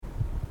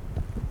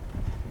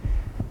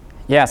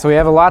Yeah, so we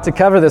have a lot to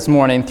cover this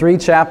morning, 3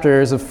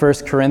 chapters of 1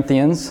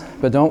 Corinthians,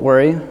 but don't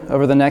worry,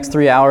 over the next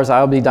 3 hours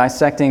I'll be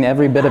dissecting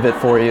every bit of it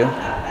for you.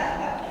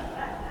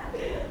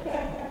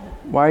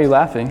 Why are you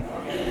laughing?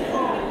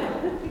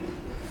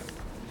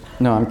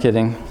 No, I'm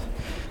kidding.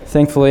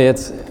 Thankfully,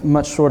 it's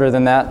much shorter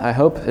than that, I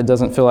hope. It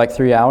doesn't feel like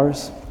 3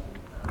 hours.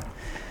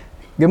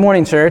 Good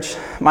morning, church.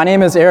 My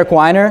name is Eric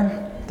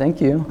Weiner. Thank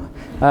you.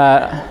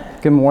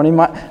 Good morning.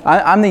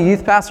 I'm the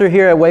youth pastor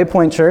here at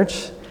Waypoint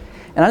Church.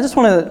 And I just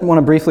want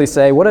to briefly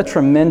say what a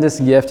tremendous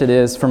gift it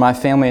is for my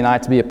family and I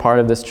to be a part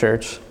of this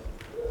church.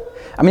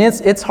 I mean,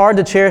 it's hard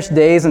to cherish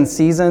days and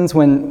seasons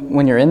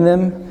when you're in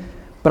them,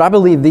 but I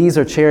believe these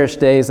are cherished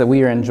days that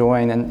we are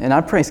enjoying, and I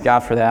praise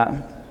God for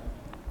that.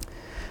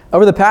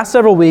 Over the past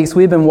several weeks,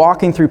 we've been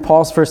walking through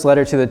Paul's first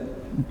letter to the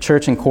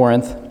church in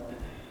Corinth.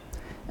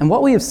 And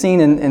what we have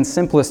seen in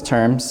simplest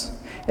terms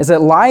is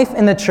that life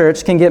in the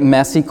church can get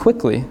messy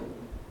quickly.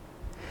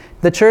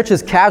 The church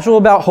is casual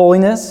about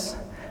holiness,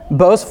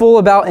 boastful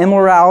about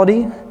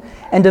immorality,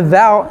 and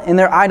devout in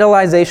their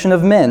idolization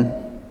of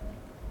men.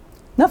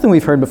 Nothing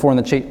we've heard before in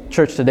the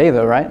church today,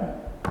 though, right?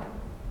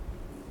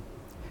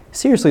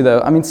 Seriously, though,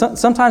 I mean,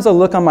 sometimes I'll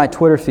look on my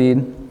Twitter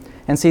feed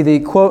and see the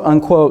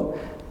quote-unquote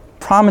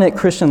prominent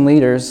Christian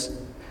leaders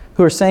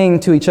who are saying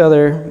to each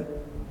other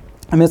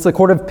amidst the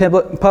court of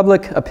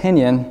public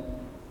opinion,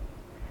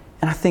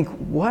 and I think,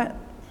 what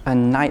a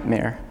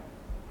nightmare.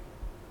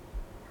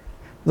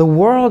 The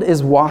world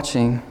is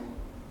watching.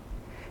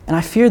 And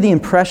I fear the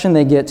impression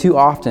they get too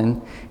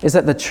often is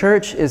that the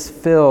church is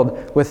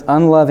filled with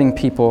unloving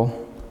people,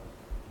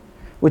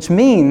 which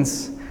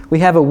means we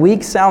have a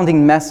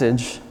weak-sounding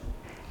message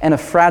and a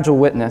fragile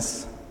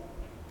witness.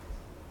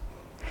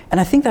 And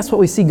I think that's what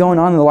we see going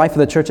on in the life of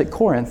the church at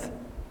Corinth.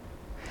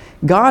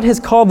 God has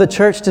called the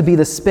church to be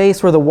the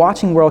space where the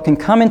watching world can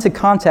come into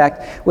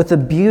contact with the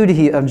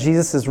beauty of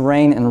Jesus'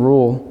 reign and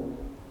rule.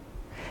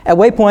 At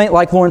Waypoint,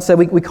 like Lauren said,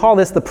 we call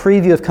this the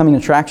preview of coming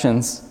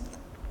attractions.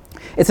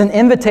 It's an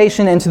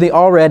invitation into the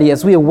already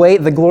as we await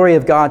the glory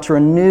of God to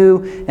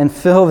renew and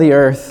fill the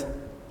earth.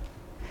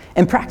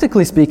 And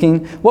practically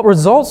speaking, what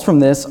results from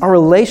this are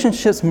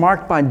relationships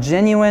marked by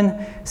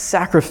genuine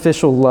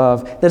sacrificial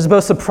love that is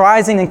both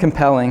surprising and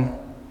compelling.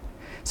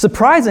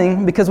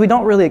 Surprising because we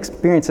don't really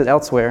experience it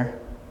elsewhere.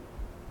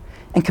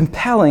 And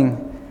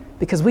compelling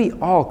because we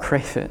all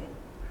crave it.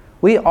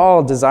 We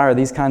all desire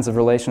these kinds of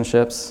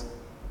relationships.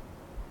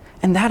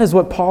 And that is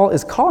what Paul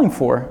is calling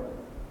for.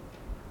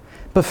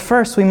 But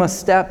first, we must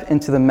step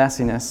into the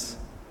messiness.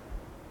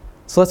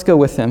 So let's go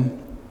with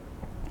him.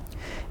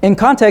 In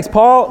context,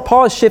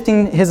 Paul is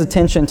shifting his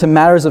attention to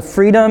matters of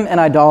freedom and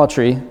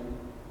idolatry.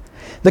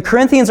 The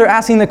Corinthians are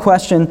asking the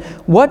question,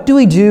 what do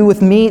we do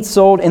with meat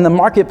sold in the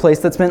marketplace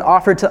that's been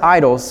offered to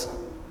idols?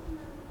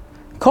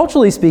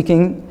 Culturally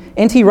speaking,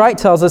 N.T. Wright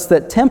tells us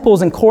that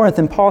temples in Corinth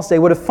in Paul's day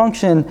would have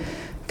functioned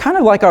kind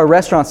of like our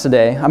restaurants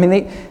today. I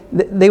mean,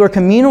 they were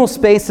communal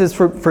spaces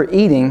for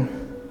eating.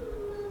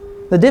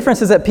 The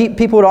difference is that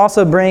people would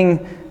also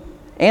bring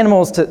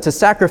animals to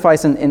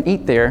sacrifice and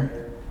eat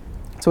there.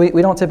 So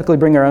we don't typically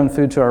bring our own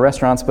food to our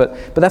restaurants,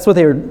 but that's what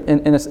they were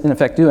in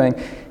effect doing.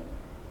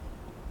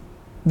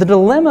 The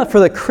dilemma for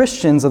the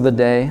Christians of the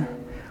day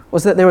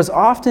was that there was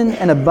often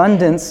an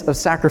abundance of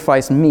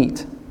sacrificed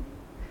meat.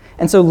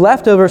 And so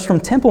leftovers from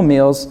temple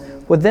meals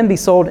would then be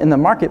sold in the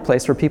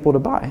marketplace for people to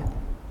buy.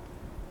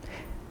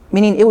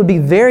 Meaning it would be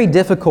very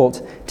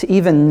difficult to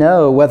even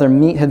know whether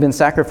meat had been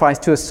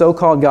sacrificed to a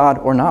so-called God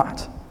or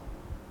not.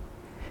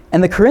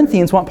 And the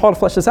Corinthians want Paul to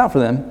flesh this out for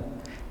them.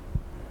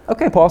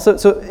 Okay, Paul,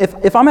 so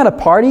if I'm at a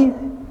party,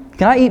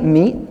 can I eat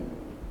meat?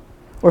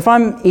 Or if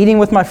I'm eating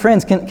with my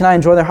friends, can I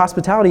enjoy their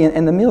hospitality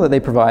and the meal that they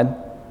provide?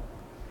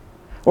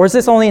 Or is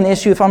this only an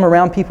issue if I'm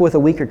around people with a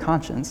weaker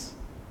conscience?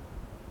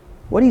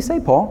 What do you say,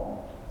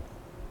 Paul?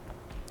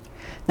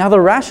 Now, the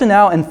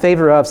rationale in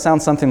favor of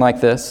sounds something like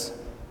this.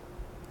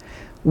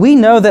 We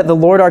know that the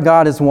Lord our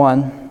God is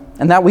one,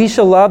 and that we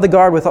shall love the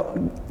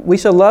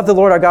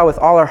Lord our God with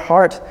all our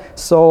heart,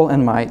 soul,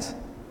 and might.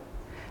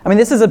 I mean,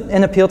 this is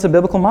an appeal to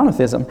biblical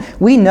monotheism.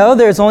 We know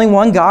there is only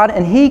one God,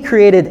 and He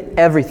created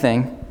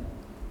everything.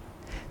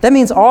 That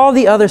means all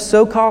the other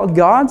so-called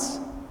gods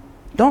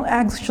don't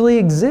actually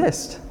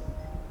exist.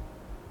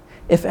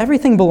 If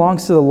everything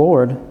belongs to the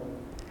Lord,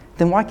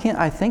 then why can't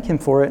I thank Him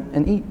for it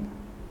and eat?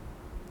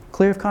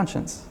 Clear of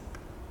conscience.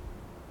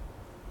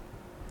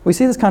 We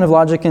see this kind of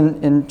logic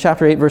in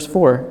chapter 8, verse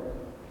 4.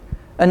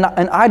 An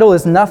idol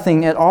is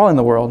nothing at all in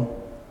the world.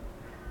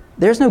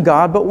 There's no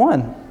God but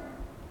one.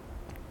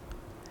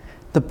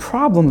 The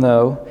problem,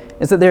 though,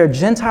 is that there are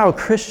Gentile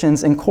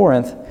Christians in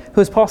Corinth who,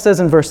 as Paul says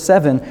in verse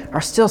 7,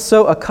 are still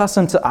so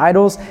accustomed to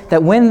idols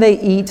that when they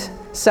eat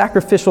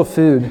sacrificial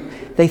food,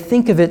 they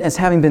think of it as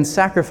having been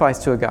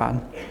sacrificed to a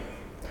god.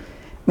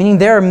 Meaning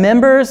there are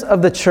members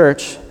of the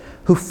church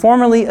who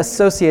formerly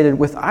associated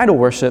with idol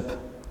worship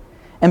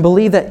and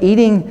believe that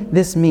eating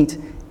this meat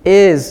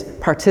is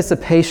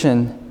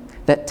participation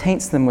that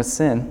taints them with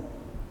sin.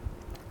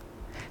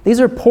 These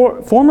are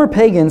former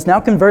pagans now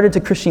converted to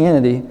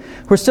Christianity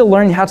who are still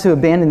learning how to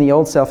abandon the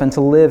old self and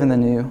to live in the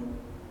new.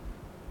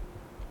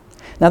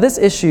 Now, this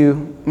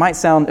issue might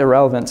sound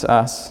irrelevant to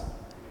us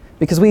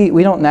because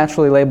we don't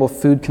naturally label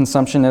food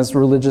consumption as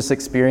religious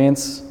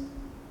experience.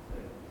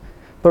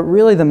 But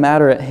really, the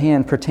matter at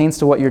hand pertains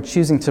to what you're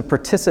choosing to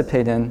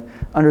participate in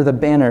under the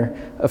banner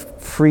of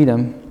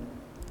freedom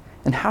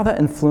and how that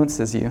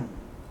influences you.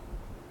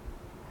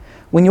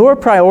 When your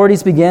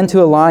priorities begin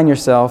to align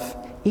yourself,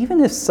 even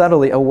if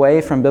subtly,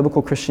 away from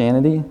biblical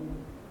Christianity,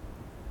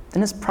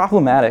 then it's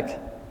problematic.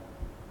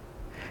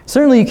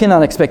 Certainly, you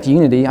cannot expect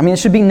unity. I mean, it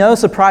should be no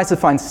surprise to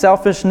find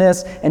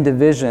selfishness and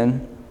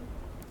division.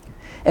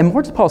 And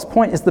more to Paul's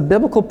point is the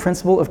biblical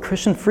principle of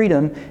Christian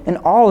freedom in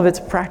all of its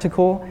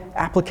practical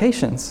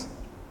applications.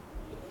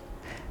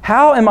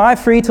 How am I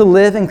free to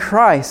live in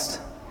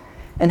Christ?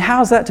 And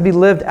how is that to be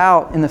lived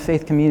out in the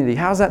faith community?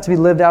 How is that to be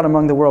lived out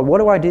among the world? What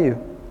do I do?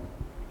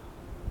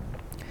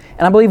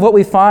 And I believe what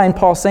we find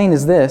Paul saying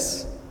is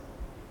this: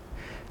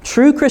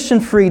 true Christian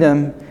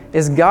freedom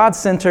is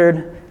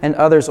God-centered and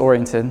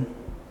others-oriented.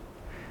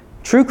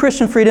 True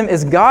Christian freedom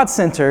is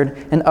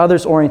God-centered and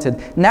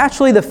others-oriented.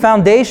 Naturally, the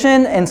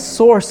foundation and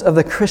source of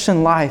the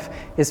Christian life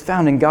is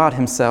found in God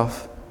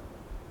Himself.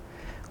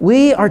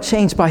 We are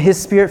changed by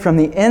His Spirit from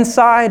the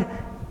inside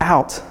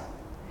out.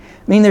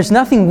 I mean, there's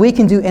nothing we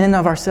can do in and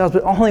of ourselves,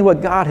 but only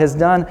what God has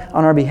done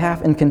on our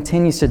behalf and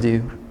continues to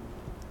do.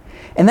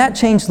 And that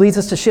change leads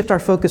us to shift our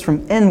focus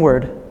from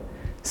inward,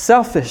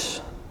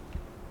 selfish,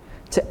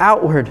 to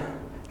outward,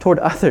 toward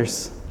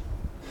others.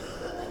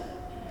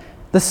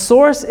 The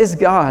source is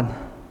God.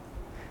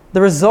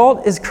 The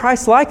result is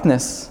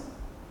Christ-likeness.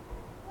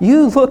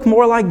 You look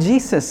more like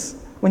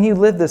Jesus when you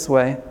live this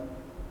way.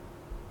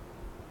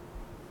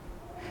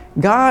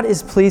 God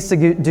is pleased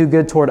to do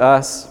good toward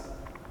us.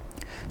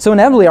 So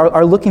inevitably,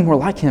 our looking more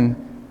like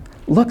Him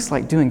looks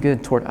like doing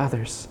good toward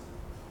others.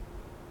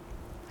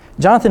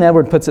 Jonathan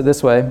Edwards puts it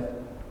this way.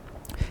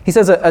 He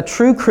says, a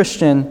true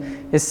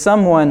Christian is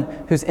someone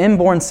whose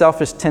inborn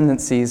selfish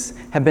tendencies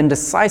have been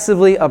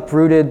decisively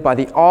uprooted by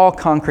the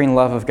all-conquering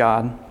love of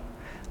God.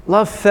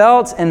 Love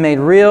felt and made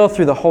real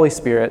through the Holy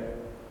Spirit.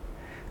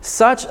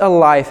 Such a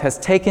life has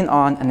taken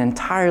on an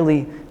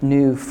entirely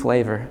new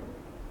flavor.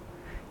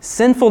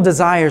 Sinful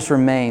desires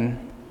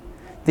remain.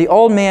 The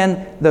old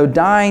man, though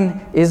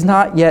dying, is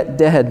not yet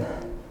dead.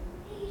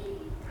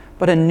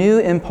 But a new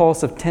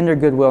impulse of tender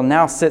goodwill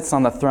now sits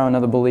on the throne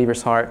of the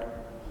believer's heart.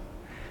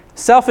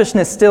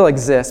 Selfishness still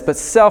exists, but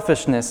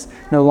selfishness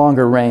no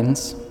longer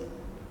reigns.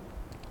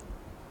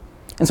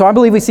 And so I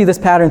believe we see this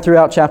pattern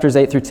throughout chapters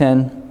 8 through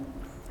 10.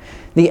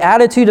 The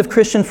attitude of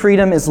Christian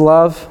freedom is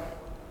love.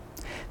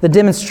 The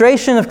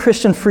demonstration of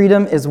Christian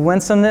freedom is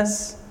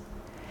winsomeness.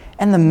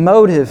 And the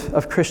motive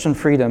of Christian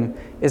freedom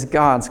is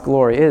God's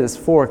glory. It is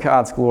for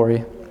God's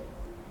glory.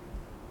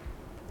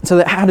 So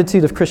the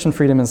attitude of Christian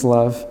freedom is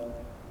love.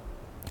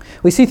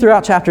 We see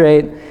throughout chapter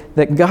 8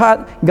 that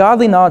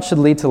godly knowledge should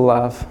lead to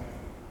love.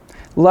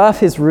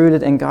 Love is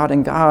rooted in God,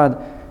 and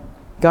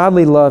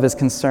godly love is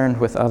concerned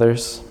with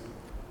others.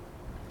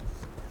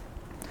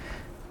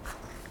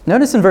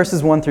 Notice in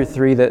verses 1 through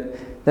 3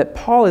 that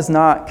Paul is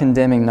not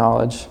condemning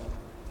knowledge.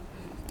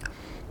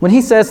 When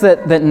he says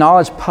that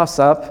knowledge puffs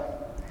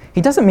up,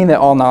 he doesn't mean that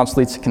all knowledge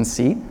leads to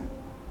conceit.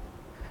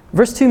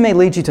 Verse 2 may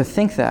lead you to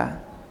think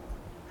that.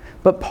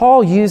 But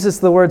Paul uses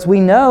the words "we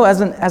know" as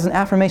an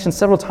affirmation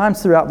several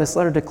times throughout this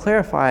letter to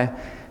clarify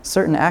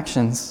certain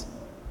actions.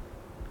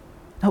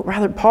 No,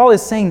 rather, Paul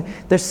is saying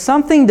there's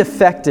something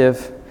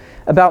defective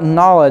about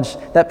knowledge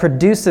that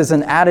produces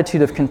an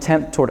attitude of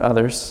contempt toward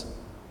others,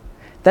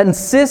 that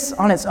insists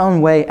on its own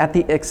way at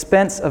the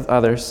expense of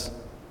others.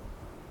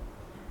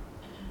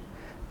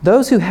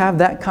 Those who have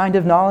that kind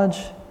of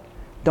knowledge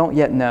don't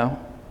yet know.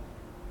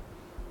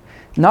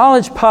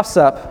 Knowledge puffs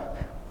up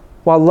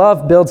while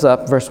love builds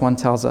up, verse 1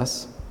 tells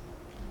us.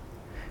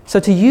 So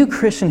to you,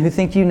 Christian, who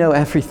think you know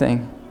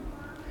everything,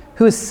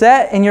 who is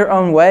set in your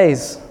own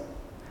ways,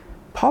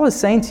 Paul is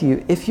saying to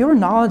you, if your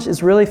knowledge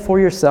is really for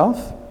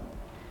yourself,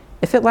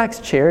 if it lacks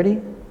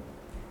charity,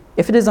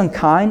 if it is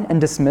unkind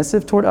and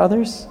dismissive toward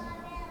others,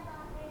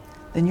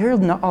 then your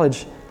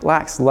knowledge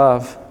lacks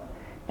love,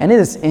 and it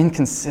is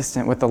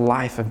inconsistent with the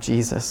life of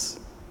Jesus.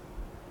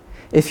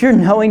 If your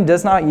knowing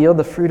does not yield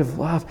the fruit of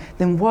love,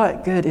 then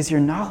what good is your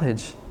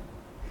knowledge?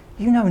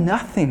 You know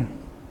nothing.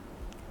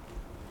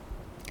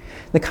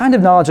 The kind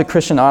of knowledge a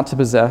Christian ought to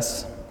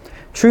possess,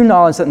 true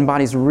knowledge that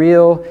embodies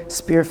real,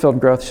 Spirit-filled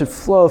growth, should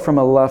flow from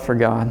a love for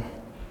God.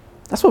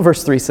 That's what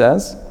verse 3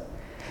 says.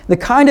 The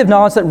kind of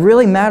knowledge that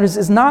really matters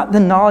is not the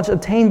knowledge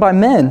obtained by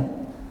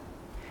men.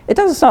 It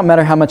does not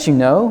matter how much you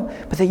know,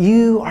 but that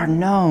you are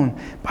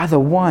known by the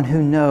one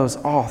who knows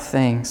all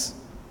things.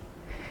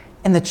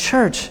 And the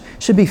church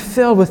should be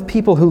filled with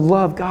people who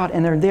love God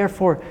and are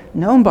therefore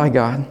known by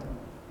God.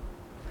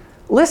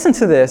 Listen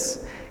to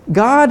this.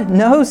 God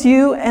knows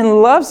you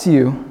and loves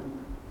you.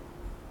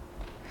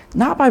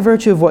 Not by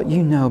virtue of what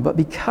you know, but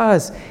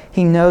because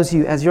He knows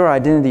you as your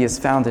identity is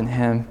found in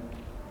Him.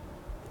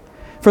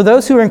 For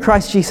those who are in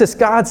Christ Jesus,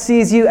 God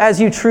sees you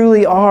as you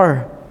truly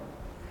are.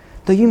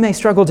 Though you may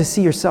struggle to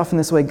see yourself in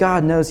this way,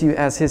 God knows you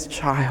as His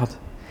child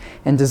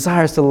and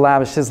desires to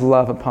lavish His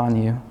love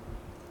upon you.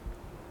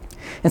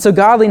 And so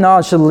godly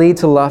knowledge should lead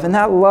to love, and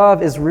that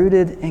love is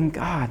rooted in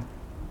God.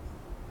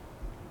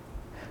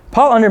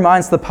 Paul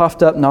undermines the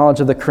puffed up knowledge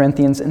of the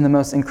Corinthians in the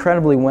most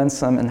incredibly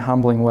winsome and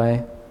humbling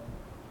way.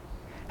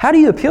 How do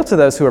you appeal to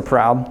those who are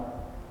proud?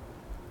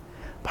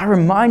 By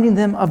reminding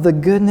them of the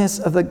goodness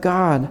of the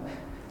God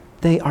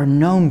they are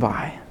known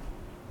by.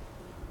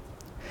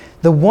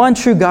 The one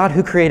true God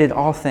who created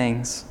all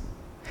things.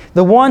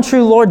 The one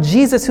true Lord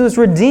Jesus who is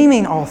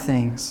redeeming all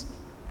things.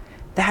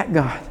 That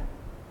God,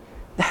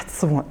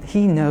 that's the one.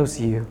 He knows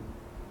you.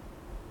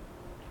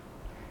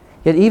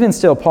 Yet even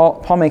still,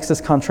 Paul makes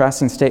this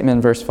contrasting statement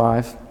in verse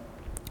 5,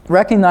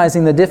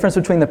 recognizing the difference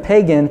between the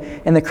pagan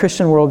and the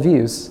Christian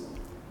worldviews.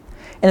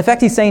 And in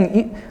fact, he's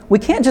saying we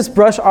can't just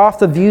brush off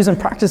the views and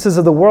practices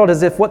of the world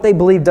as if what they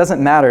believe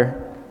doesn't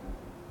matter.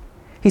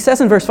 He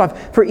says in verse 5,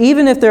 "For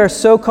even if there are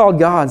so-called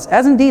gods,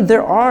 as indeed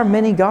there are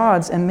many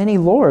gods and many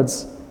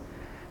lords,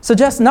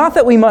 suggests not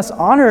that we must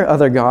honor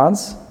other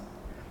gods,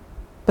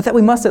 but that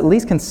we must at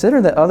least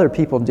consider that other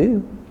people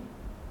do."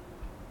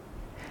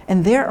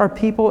 And there are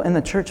people in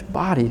the church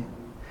body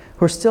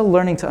who are still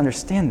learning to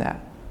understand that.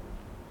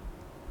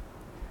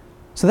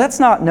 So that's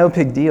not no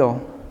big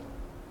deal.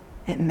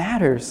 It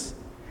matters.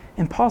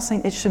 And Paul's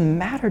saying it should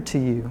matter to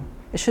you.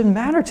 It should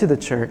matter to the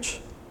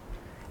church.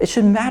 It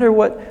should matter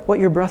what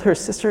your brother or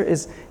sister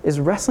is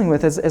wrestling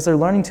with as they're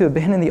learning to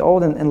abandon the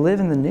old and live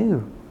in the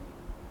new.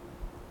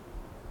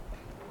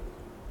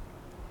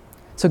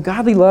 So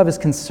godly love is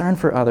concern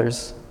for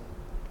others.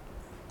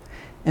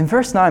 In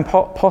verse 9,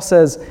 Paul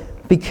says,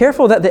 "Be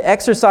careful that the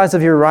exercise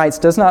of your rights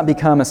does not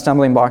become a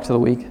stumbling block to the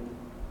weak."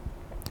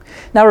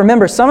 Now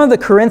remember, some of the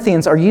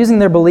Corinthians are using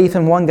their belief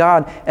in one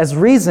God as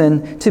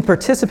reason to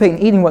participate in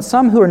eating what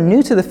some who are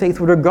new to the faith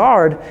would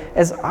regard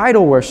as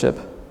idol worship.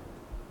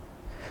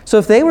 So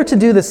if they were to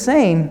do the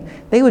same,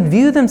 they would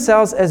view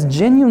themselves as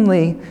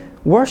genuinely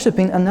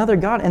worshiping another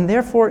God and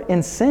therefore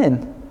in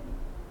sin.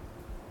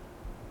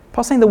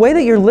 Paul's saying the way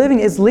that you're living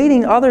is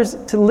leading others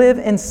to live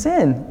in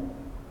sin.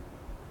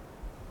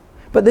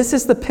 But this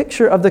is the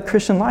picture of the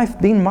Christian life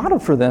being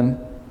modeled for them.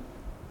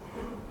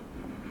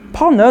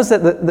 Paul knows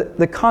that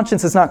the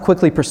conscience is not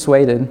quickly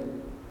persuaded.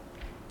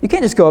 You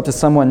can't just go up to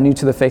someone new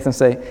to the faith and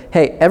say,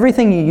 "Hey,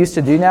 everything you used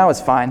to do now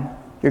is fine.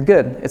 You're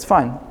good. It's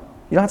fine.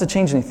 You don't have to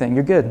change anything.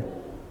 You're good."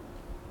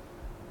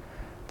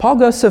 Paul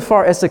goes so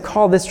far as to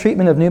call this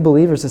treatment of new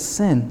believers a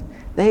sin.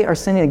 They are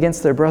sinning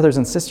against their brothers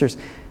and sisters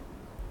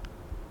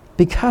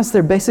because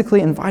they're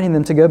basically inviting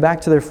them to go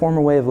back to their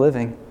former way of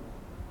living.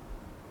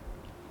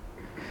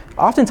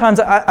 Oftentimes,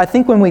 I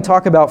think when we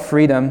talk about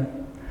freedom,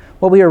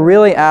 what we are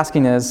really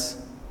asking is,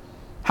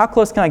 how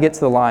close can I get to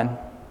the line?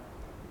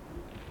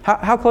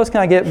 How close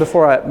can I get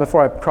before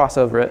I cross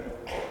over it?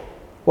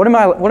 What am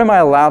I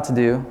allowed to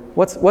do?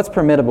 What's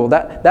permittable?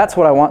 That's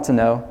what I want to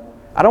know.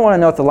 I don't want to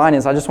know what the line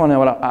is. I just want to know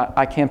what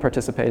I can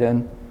participate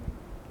in.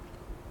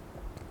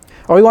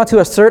 Or we want to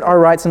assert our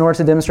rights in order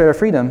to demonstrate our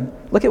freedom.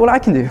 Look at what I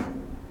can do.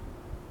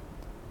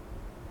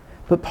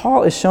 But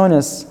Paul is showing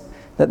us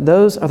that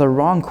those are the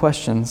wrong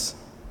questions,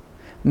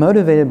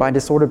 motivated by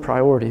disordered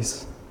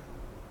priorities.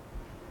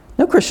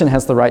 No Christian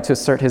has the right to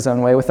assert his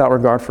own way without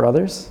regard for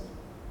others.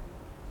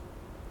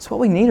 So what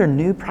we need are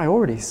new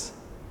priorities.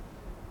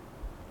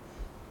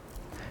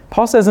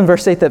 Paul says in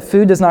verse 8 that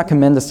food does not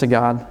commend us to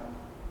God.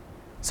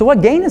 So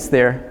what gain is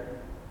there?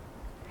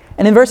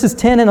 And in verses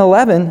 10 and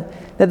 11,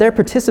 that their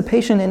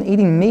participation in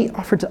eating meat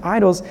offered to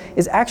idols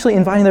is actually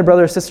inviting their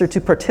brother or sister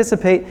to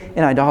participate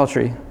in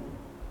idolatry.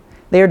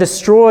 They are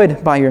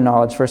destroyed by your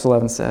knowledge, verse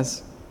 11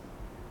 says.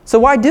 So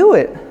why do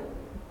it?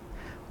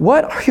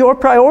 What are your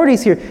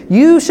priorities here?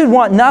 You should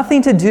want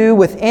nothing to do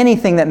with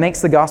anything that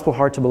makes the gospel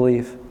hard to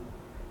believe.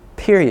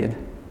 Period.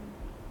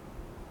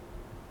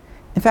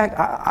 In fact,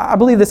 I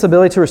believe this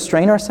ability to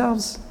restrain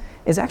ourselves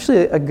is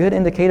actually a good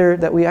indicator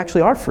that we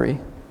actually are free.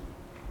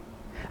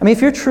 I mean,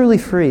 if you're truly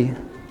free,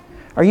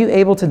 are you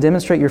able to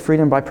demonstrate your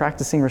freedom by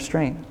practicing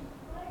restraint?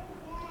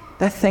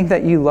 That thing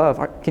that you love,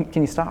 can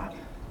you stop?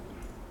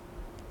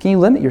 Can you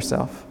limit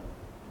yourself?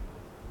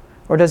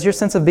 Or does your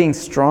sense of being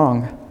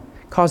strong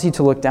cause you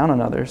to look down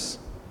on others?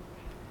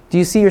 Do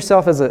you see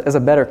yourself as a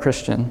better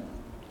Christian?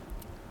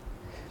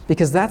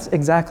 Because that's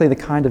exactly the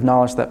kind of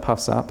knowledge that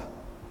puffs up.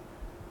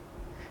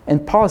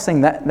 And Paul is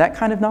saying that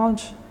kind of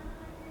knowledge,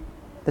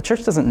 the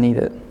church doesn't need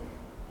it.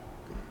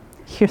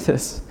 Hear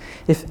this.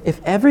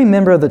 If every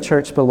member of the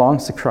church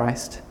belongs to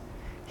Christ,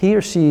 he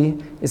or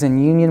she is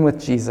in union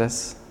with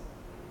Jesus.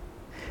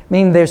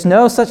 Meaning there's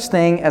no such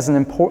thing as an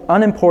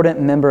unimportant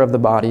member of the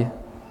body.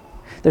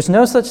 There's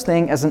no such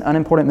thing as an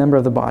unimportant member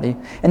of the body.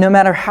 And no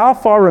matter how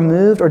far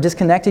removed or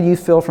disconnected you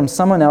feel from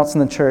someone else in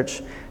the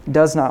church,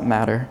 does not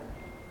matter.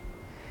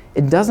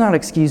 It does not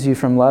excuse you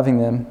from loving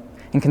them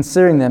and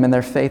considering them in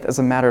their faith as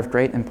a matter of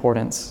great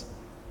importance.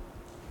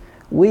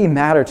 We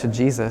matter to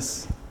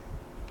Jesus.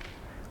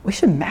 We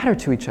should matter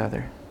to each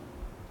other.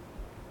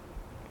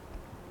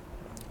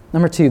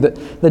 Number two,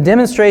 the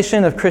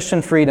demonstration of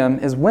Christian freedom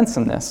is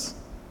winsomeness.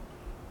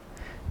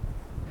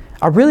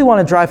 I really want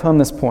to drive home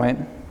this point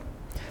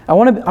I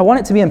want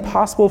it to be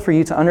impossible for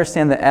you to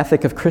understand the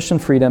ethic of Christian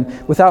freedom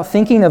without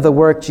thinking of the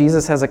work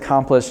Jesus has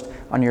accomplished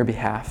on your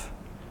behalf.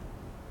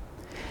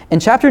 In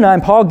chapter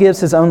 9, Paul gives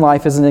his own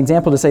life as an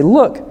example to say,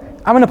 look,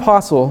 I'm an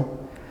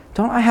apostle.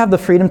 Don't I have the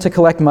freedom to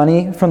collect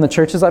money from the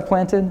churches I've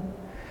planted?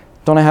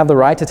 Don't I have the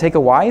right to take a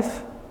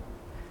wife?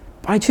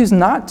 But I choose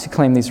not to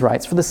claim these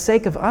rights for the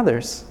sake of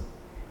others.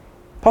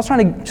 Paul's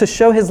trying to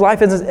show his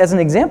life as an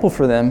example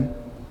for them.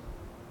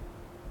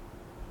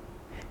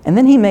 And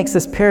then he makes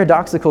this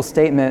paradoxical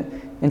statement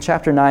in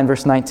chapter 9,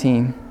 verse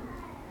 19.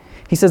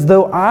 He says,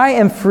 though I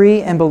am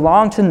free and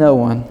belong to no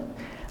one,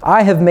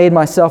 I have made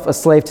myself a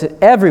slave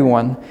to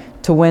everyone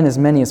to win as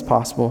many as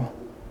possible.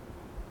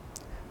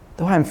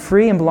 Though I am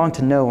free and belong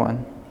to no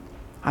one,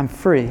 I'm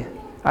free.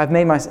 I've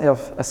made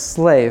myself a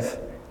slave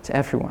to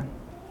everyone.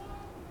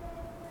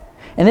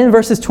 And then in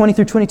verses 20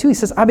 through 22, he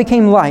says, I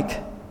became like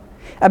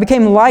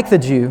the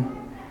Jew.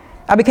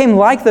 I became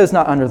like those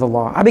not under the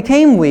law. I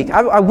became weak.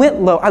 I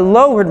went low. I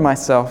lowered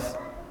myself.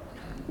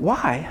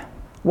 Why?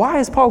 Why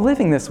is Paul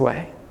living this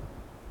way?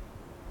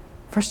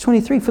 Verse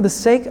 23, for the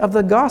sake of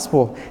the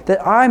gospel,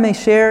 that I may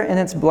share in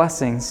its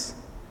blessings.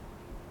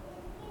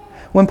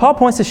 When Paul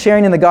points to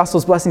sharing in the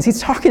gospel's blessings,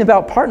 he's talking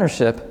about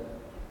partnership.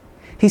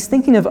 He's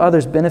thinking of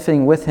others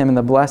benefiting with him in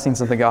the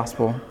blessings of the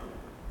gospel.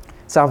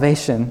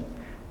 Salvation,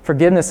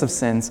 forgiveness of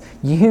sins,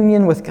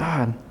 union with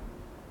God.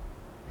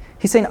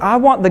 He's saying, I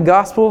want the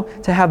gospel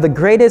to have the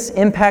greatest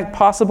impact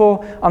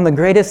possible on the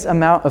greatest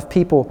amount of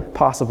people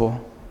possible.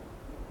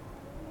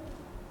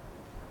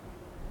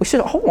 We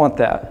should all want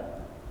that.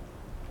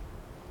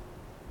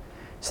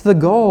 So the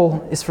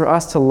goal is for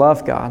us to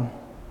love God.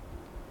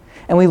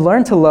 And we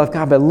learn to love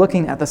God by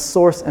looking at the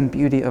source and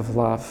beauty of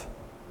love,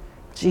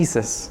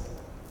 Jesus.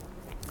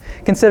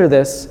 Consider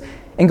this.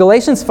 In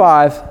Galatians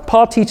 5,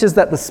 Paul teaches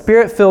that the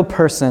Spirit-filled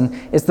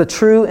person is the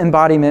true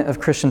embodiment of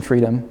Christian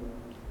freedom.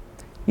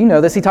 You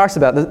know this. He talks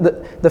about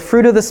the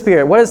fruit of the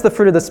Spirit. What is the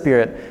fruit of the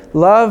Spirit?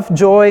 Love,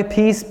 joy,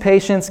 peace,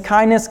 patience,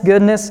 kindness,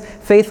 goodness,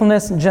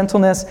 faithfulness,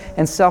 gentleness,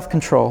 and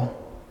self-control.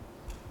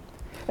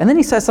 And then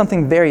he says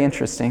something very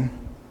interesting.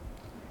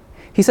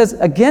 He says,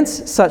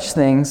 against such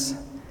things,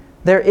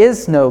 there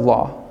is no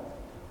law.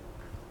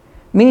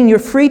 Meaning you're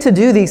free to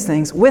do these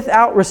things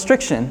without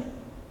restriction.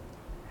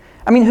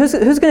 I mean, who's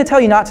going to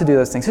tell you not to do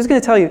those things? Who's going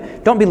to tell you,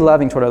 don't be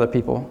loving toward other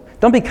people?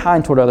 Don't be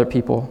kind toward other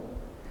people?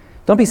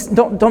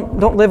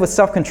 Don't live with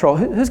self-control.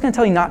 Who's going to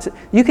tell you not to?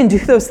 You can do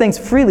those things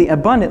freely,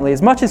 abundantly,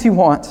 as much as you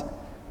want.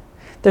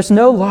 There's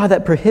no law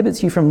that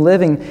prohibits you from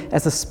living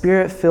as a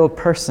Spirit-filled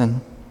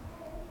person.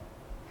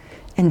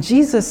 And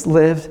Jesus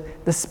lived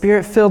the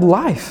Spirit-filled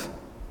life.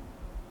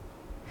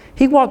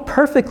 He walked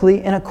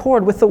perfectly in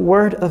accord with the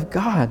Word of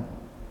God.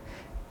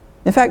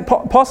 In fact,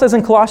 Paul says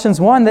in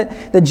Colossians 1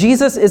 that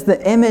Jesus is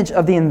the image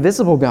of the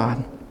invisible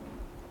God.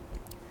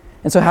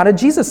 And so how did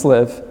Jesus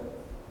live?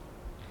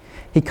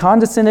 He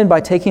condescended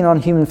by taking on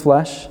human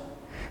flesh,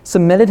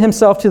 submitted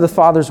himself to the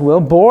Father's will,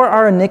 bore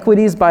our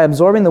iniquities by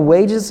absorbing the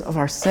wages of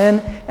our sin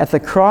at the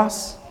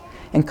cross,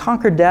 and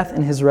conquered death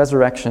in his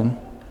resurrection.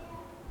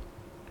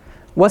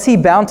 Was he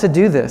bound to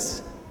do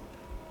this?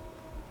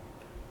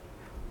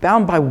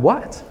 Bound by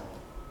what?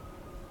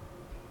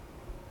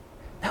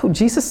 No,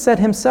 Jesus said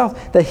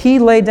himself that he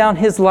laid down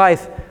his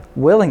life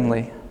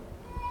willingly.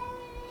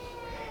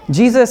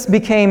 Jesus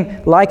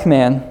became like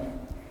man.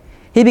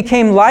 He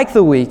became like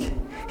the weak.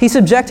 He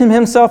subjected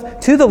himself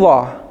to the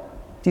law. Do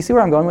you see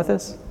where I'm going with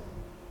this?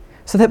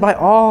 So that by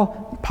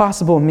all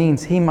possible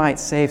means he might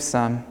save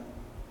some.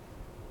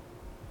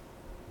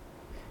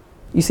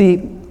 You see,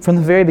 from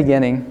the very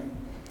beginning,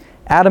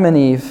 Adam and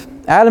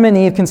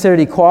Eve considered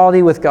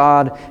equality with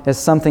God as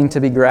something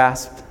to be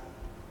grasped.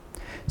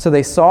 So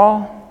they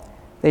saw,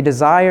 they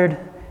desired,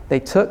 they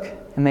took,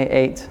 and they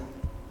ate.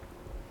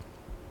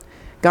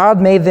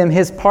 God made them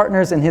his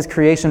partners in his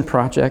creation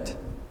project.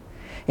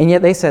 And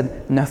yet they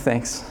said, no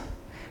thanks.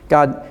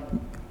 God,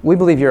 we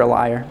believe you're a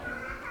liar.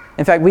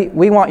 In fact,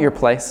 we want your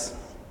place.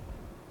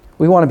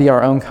 We want to be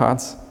our own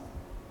gods.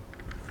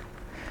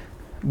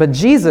 But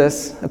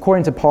Jesus,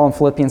 according to Paul in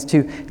Philippians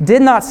 2,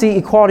 did not see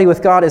equality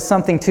with God as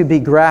something to be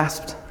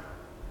grasped.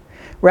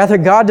 Rather,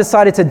 God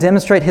decided to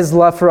demonstrate his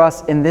love for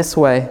us in this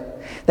way,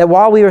 that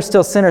while we were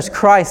still sinners,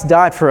 Christ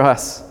died for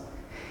us.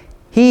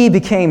 He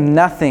became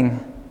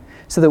nothing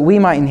so that we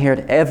might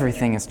inherit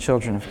everything as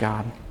children of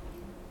God.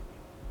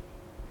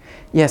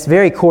 Yes,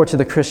 very core to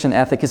the Christian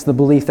ethic is the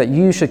belief that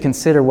you should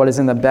consider what is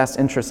in the best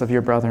interest of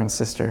your brother and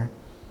sister.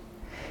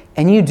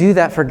 And you do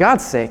that for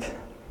God's sake,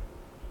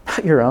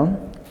 not your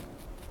own.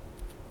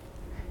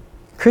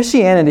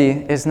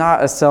 Christianity is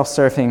not a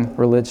self-serving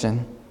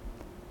religion.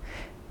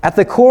 At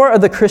the core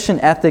of the Christian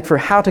ethic for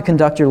how to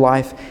conduct your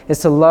life is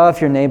to love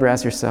your neighbor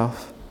as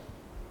yourself.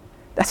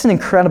 That's an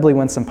incredibly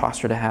winsome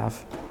posture to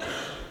have.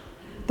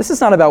 This is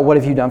not about what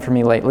have you done for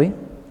me lately.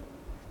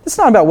 This is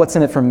not about what's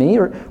in it for me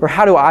or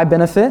how do I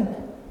benefit.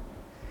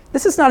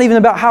 This is not even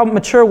about how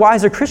mature,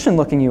 wise, or Christian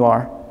looking you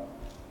are.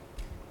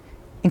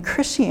 In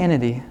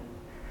Christianity,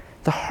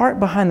 the heart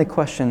behind the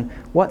question,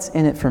 what's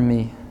in it for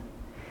me,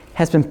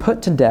 has been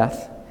put to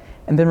death,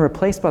 and been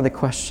replaced by the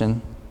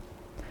question,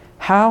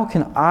 how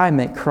can I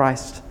make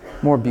Christ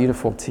more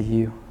beautiful to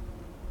you?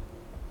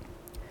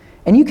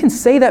 And you can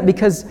say that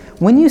because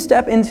when you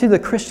step into the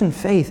Christian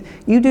faith,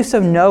 you do so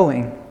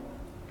knowing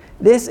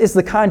this is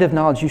the kind of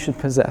knowledge you should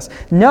possess,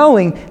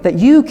 knowing that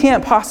you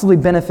can't possibly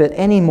benefit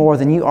any more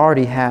than you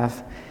already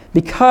have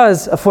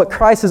because of what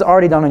Christ has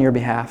already done on your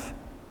behalf.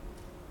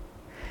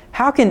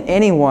 How can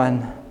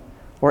anyone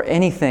or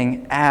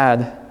anything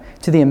add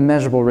to the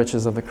immeasurable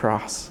riches of the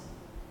cross?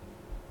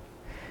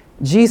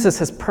 Jesus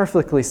has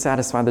perfectly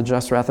satisfied the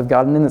just wrath of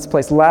God, and in its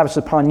place lavished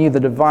upon you the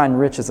divine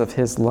riches of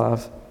his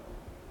love.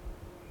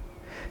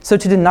 So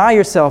to deny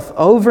yourself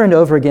over and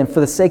over again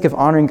for the sake of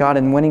honoring God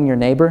and winning your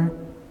neighbor,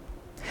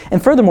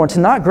 and furthermore, to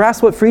not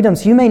grasp what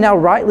freedoms you may now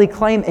rightly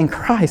claim in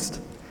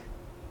Christ,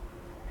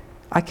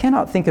 I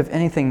cannot think of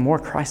anything more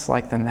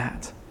Christ-like than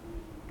that.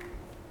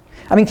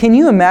 I mean, can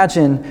you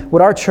imagine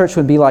what our church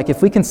would be like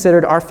if we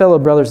considered our fellow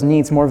brothers'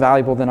 needs more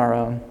valuable than our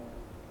own?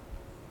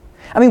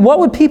 I mean, what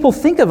would people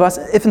think of us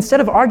if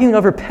instead of arguing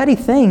over petty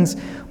things,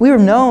 we were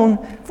known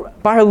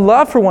by our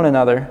love for one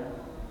another?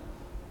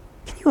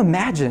 Can you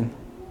imagine?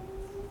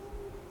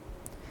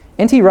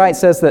 N.T. Wright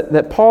says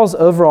that Paul's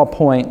overall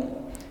point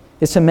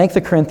is to make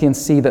the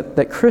Corinthians see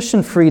that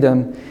Christian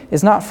freedom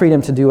is not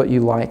freedom to do what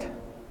you like,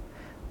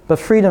 but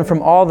freedom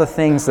from all the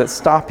things that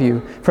stop you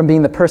from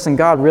being the person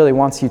God really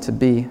wants you to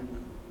be,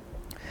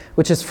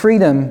 which is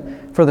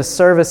freedom for the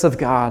service of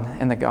God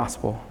and the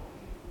gospel.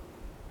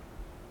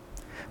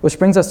 Which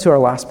brings us to our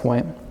last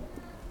point.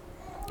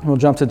 We'll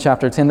jump to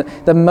chapter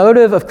 10. The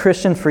motive of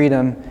Christian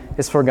freedom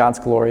is for God's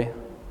glory.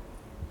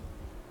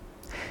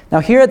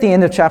 Now here at the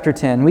end of chapter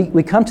 10,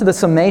 we come to the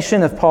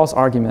summation of Paul's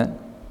argument.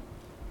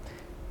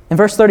 In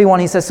verse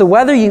 31, he says, "So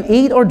whether you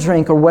eat or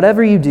drink or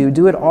whatever you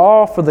do it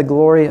all for the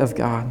glory of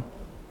God."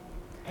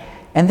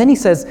 And then he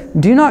says,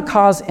 "Do not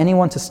cause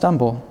anyone to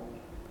stumble."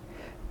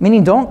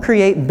 Meaning don't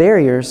create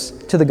barriers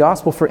to the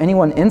gospel for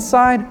anyone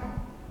inside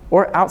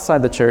or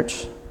outside the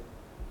church.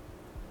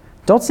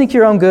 Don't seek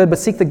your own good, but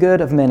seek the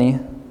good of many.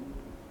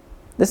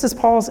 This is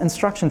Paul's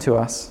instruction to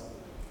us.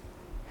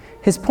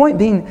 His point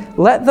being,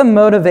 let the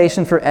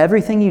motivation for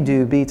everything you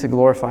do be to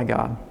glorify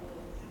God.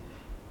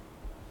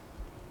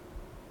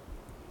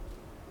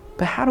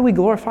 But how do we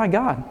glorify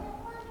God?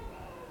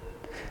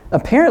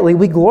 Apparently,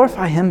 we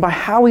glorify him by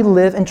how we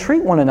live and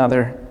treat one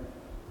another.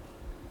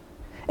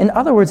 In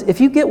other words, if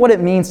you get what it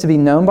means to be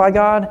known by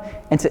God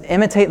and to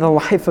imitate the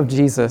life of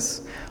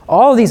Jesus,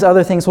 all of these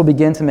other things will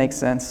begin to make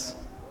sense.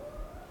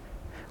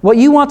 What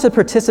you want to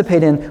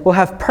participate in will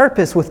have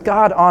purpose with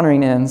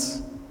God-honoring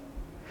ends.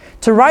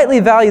 To rightly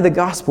value the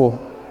gospel,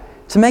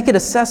 to make it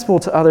accessible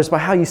to others by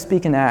how you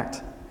speak and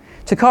act,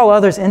 to call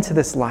others into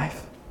this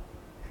life,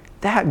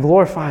 that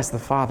glorifies the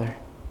Father.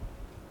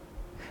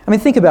 I mean,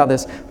 think about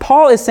this.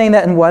 Paul is saying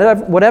that in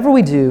whatever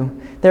we do,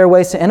 there are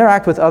ways to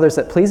interact with others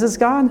that pleases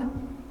God,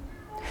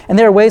 and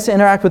there are ways to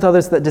interact with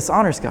others that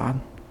dishonors God.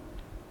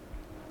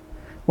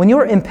 When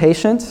you're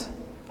impatient,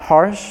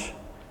 harsh,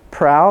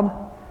 proud,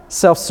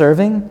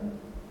 self-serving,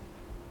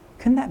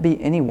 couldn't that be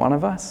any one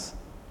of us?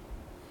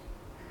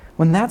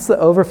 When that's the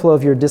overflow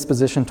of your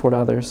disposition toward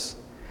others,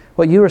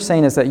 what you are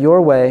saying is that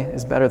your way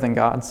is better than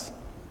God's.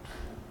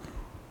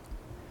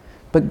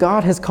 But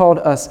God has called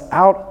us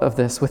out of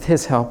this with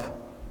his help.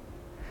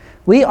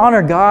 We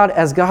honor God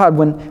as God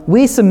when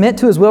we submit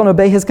to his will and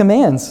obey his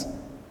commands.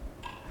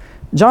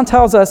 John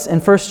tells us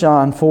in 1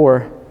 John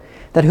 4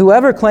 that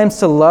whoever claims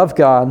to love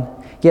God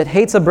yet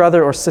hates a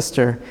brother or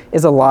sister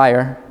is a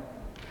liar.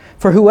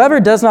 For whoever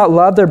does not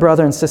love their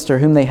brother and sister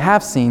whom they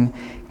have seen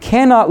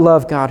cannot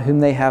love God whom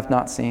they have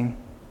not seen.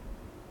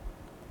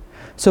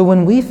 So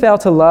when we fail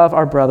to love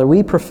our brother,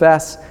 we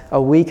profess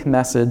a weak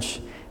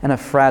message and a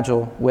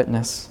fragile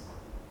witness.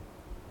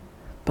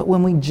 But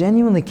when we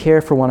genuinely care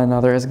for one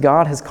another as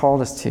God has called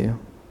us to,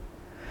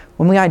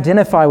 when we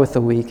identify with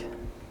the weak,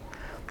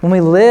 when we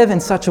live in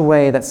such a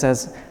way that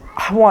says,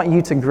 I want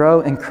you to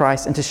grow in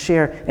Christ and to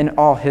share in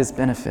all his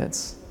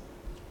benefits,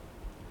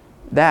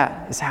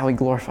 that is how we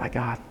glorify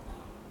God.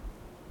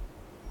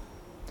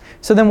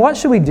 So then what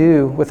should we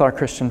do with our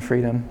Christian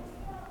freedom?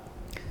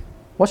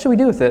 What should we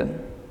do with it?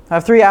 I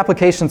have 3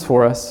 applications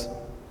for us.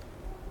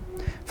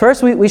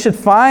 First, we should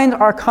find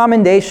our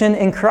commendation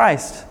in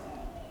Christ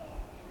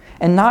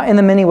and not in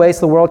the many ways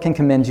the world can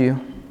commend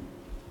you.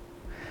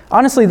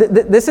 Honestly,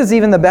 this is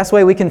even the best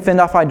way we can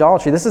fend off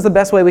idolatry. This is the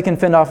best way we can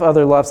fend off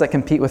other loves that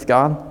compete with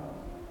God.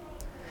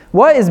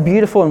 What is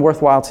beautiful and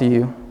worthwhile to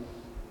you?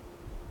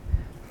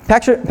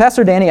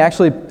 Pastor Danny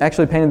actually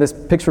painted this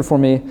picture for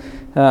me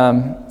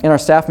in our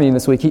staff meeting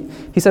this week.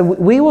 He said,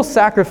 we will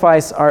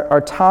sacrifice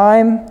our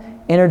time,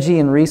 energy,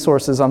 and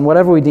resources on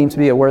whatever we deem to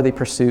be a worthy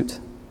pursuit.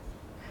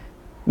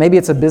 Maybe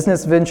it's a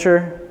business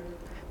venture.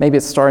 Maybe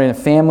it's starting a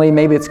family.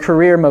 Maybe it's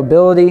career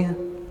mobility.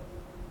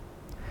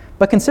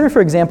 But consider,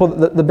 for example,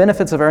 the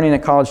benefits of earning a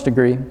college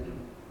degree.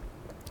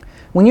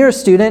 When you're a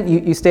student,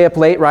 you stay up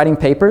late writing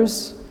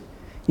papers.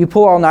 You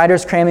pull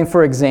all-nighters cramming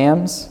for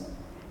exams.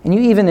 And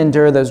you even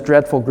endure those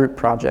dreadful group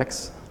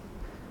projects.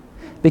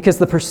 because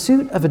the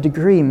pursuit of a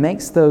degree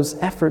makes those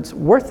efforts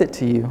worth it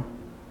to you.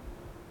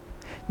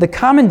 The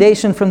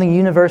commendation from the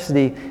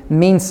university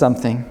means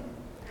something.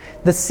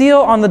 The seal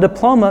on the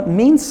diploma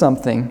means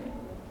something.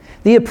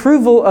 The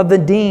approval of the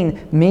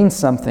dean means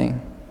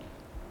something.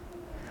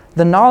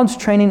 The knowledge,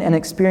 training, and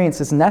experience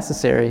is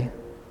necessary.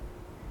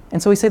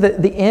 And so we say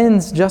that the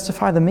ends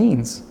justify the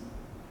means.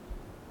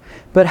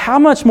 But how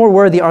much more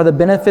worthy are the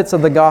benefits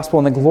of the gospel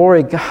and the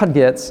glory God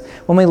gets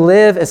when we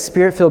live as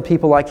Spirit-filled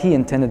people like He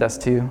intended us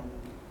to?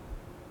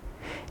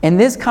 And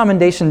this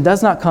commendation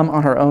does not come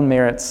on our own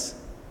merits,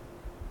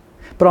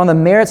 but on the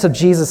merits of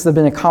Jesus that have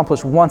been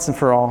accomplished once and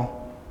for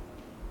all.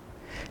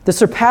 The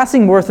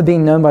surpassing worth of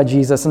being known by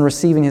Jesus and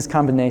receiving His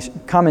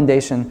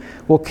commendation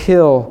will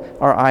kill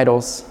our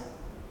idols.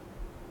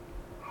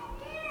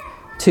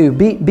 2,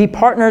 be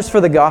partners for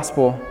the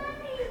gospel.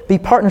 Be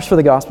partners for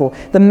the gospel.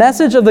 The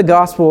message of the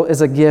gospel is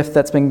a gift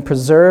that's been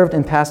preserved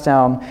and passed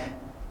down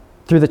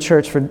through the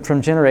church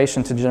from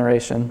generation to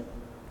generation.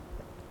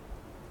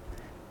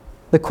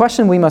 The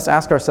question we must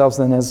ask ourselves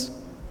then is,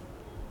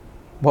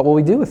 what will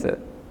we do with it?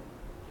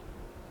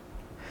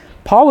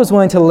 Paul was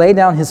willing to lay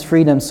down his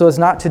freedom so as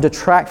not to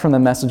detract from the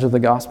message of the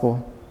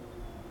gospel.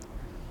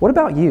 What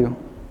about you?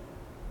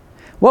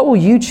 What will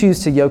you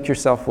choose to yoke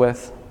yourself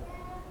with?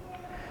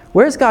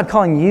 Where is God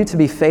calling you to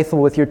be faithful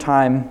with your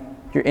time,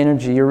 your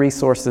energy, your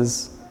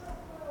resources?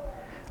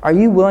 Are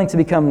you willing to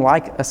become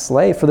like a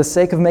slave for the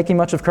sake of making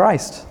much of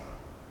Christ?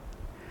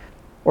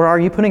 Or are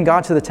you putting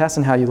God to the test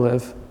in how you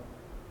live?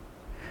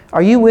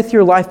 Are you with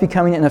your life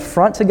becoming an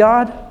affront to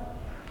God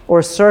or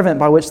a servant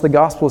by which the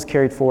gospel is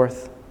carried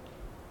forth?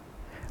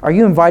 Are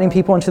you inviting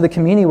people into the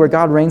community where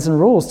God reigns and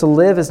rules to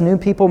live as new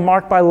people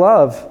marked by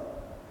love?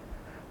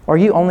 Or are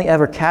you only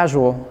ever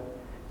casual,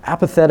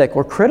 apathetic,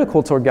 or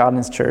critical toward God and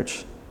His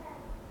church?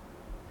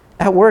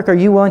 At work, are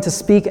you willing to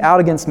speak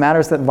out against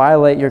matters that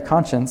violate your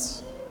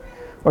conscience?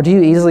 Or do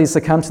you easily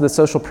succumb to the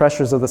social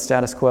pressures of the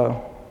status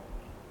quo?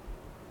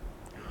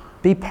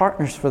 Be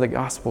partners for the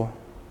gospel.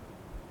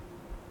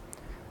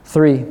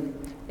 3,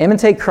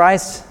 imitate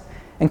Christ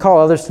and call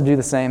others to do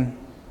the same.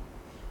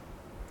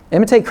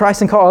 Imitate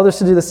Christ and call others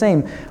to do the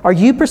same. Are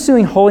you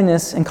pursuing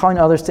holiness and calling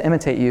others to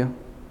imitate you?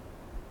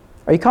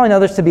 Are you calling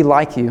others to be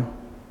like you?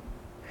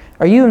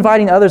 Are you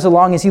inviting others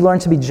along as you learn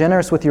to be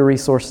generous with your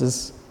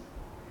resources?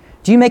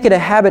 Do you make it a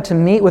habit to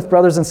meet with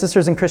brothers and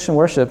sisters in Christian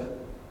worship?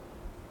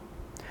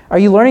 Are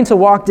you learning to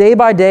walk day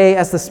by day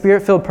as the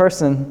Spirit-filled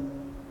person?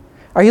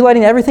 Are you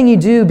letting everything you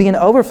do be an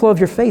overflow of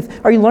your faith?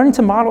 Are you learning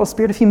to model a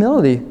spirit of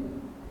humility?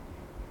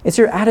 It's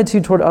your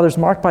attitude toward others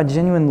marked by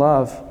genuine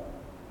love.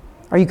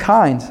 Are you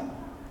kind?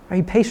 Are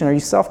you patient? Are you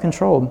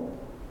self-controlled?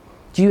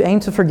 Do you aim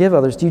to forgive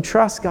others? Do you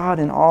trust God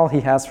in all He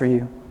has for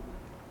you?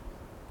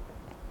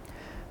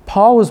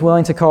 Paul was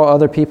willing to call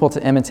other people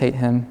to imitate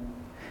him,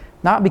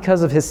 not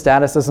because of his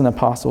status as an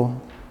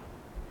apostle.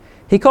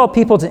 He called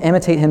people to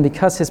imitate him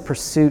because his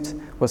pursuit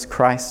was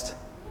Christ.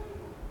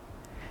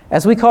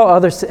 As we call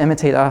others to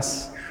imitate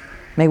us,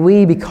 may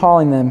we be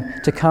calling them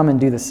to come and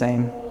do the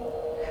same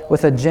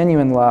with a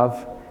genuine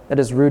love that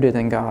is rooted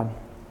in God.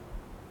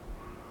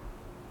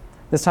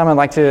 This time I'd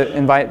like to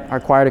invite our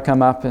choir to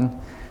come up and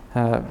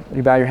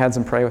you bow your heads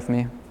and pray with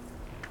me.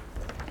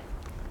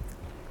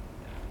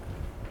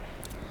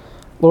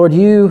 Lord,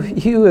 you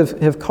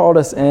have called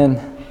us in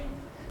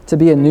to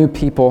be a new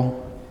people.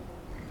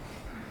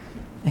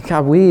 And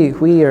God,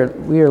 we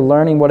are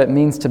learning what it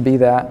means to be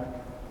that.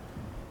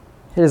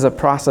 It is a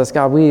process.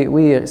 God,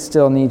 we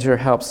still need your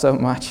help so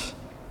much.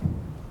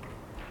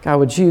 God,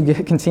 would you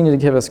continue to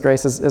give us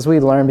grace as we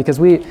learn, because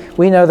we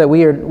know that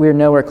we are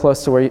nowhere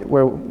close to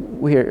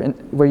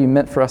where you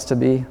meant for us to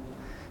be.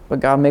 But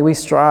God, may we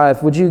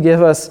strive. Would you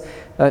give us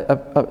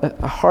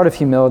a heart of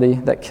humility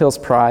that kills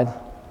pride?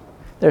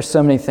 There's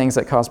so many things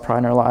that cause pride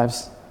in our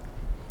lives.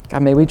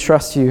 God, may we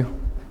trust you.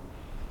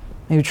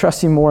 May we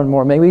trust you more and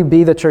more. May we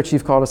be the church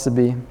you've called us to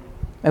be.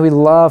 May we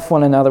love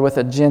one another with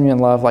a genuine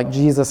love like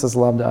Jesus has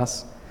loved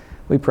us.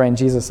 We pray in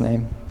Jesus'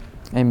 name.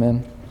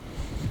 Amen.